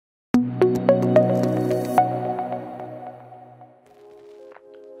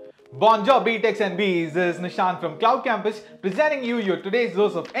Bonjour B-Techs and Bs, this is Nishant from Cloudkampus presenting you your today's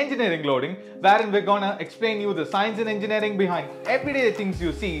dose of engineering loading, wherein we're gonna explain you the science and engineering behind everyday things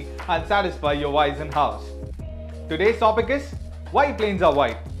you see and satisfy your whys in house. Today's topic is why planes are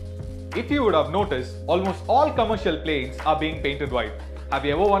white. If you would have noticed, almost all commercial planes are being painted white. Have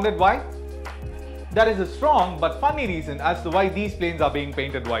you ever wondered why? There is a strong but funny reason as to why these planes are being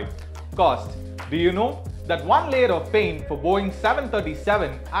painted white. Cost. Do you know that one layer of paint for Boeing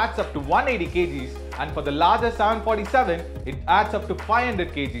 737 adds up to 180 kgs and for the larger 747 it adds up to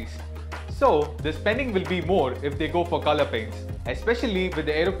 500 kgs. So the spending will be more if they go for color paints. Especially with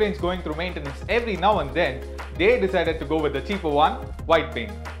the aeroplanes going through maintenance every now and then, they decided to go with the cheaper one, white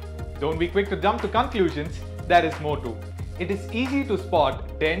paint. Don't be quick to jump to conclusions, there is more too. It is easy to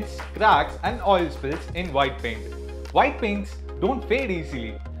spot dents, cracks and oil spills in white paint. White paints don't fade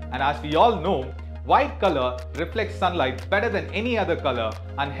easily, and as we all know, white color reflects sunlight better than any other color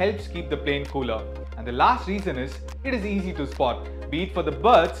and helps keep the plane cooler. And the last reason is, it is easy to spot, be it for the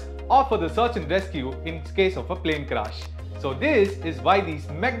birds or for the search and rescue in case of a plane crash. So this is why these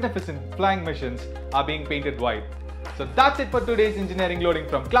magnificent flying machines are being painted white. So that's it for today's engineering loading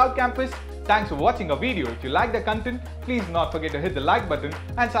from Cloudkampus. Thanks for watching our video. If you like the content, please do not forget to hit the like button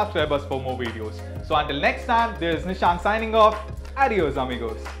and subscribe us for more videos. So until next time, this is Nishant signing off. Adios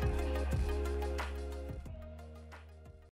amigos.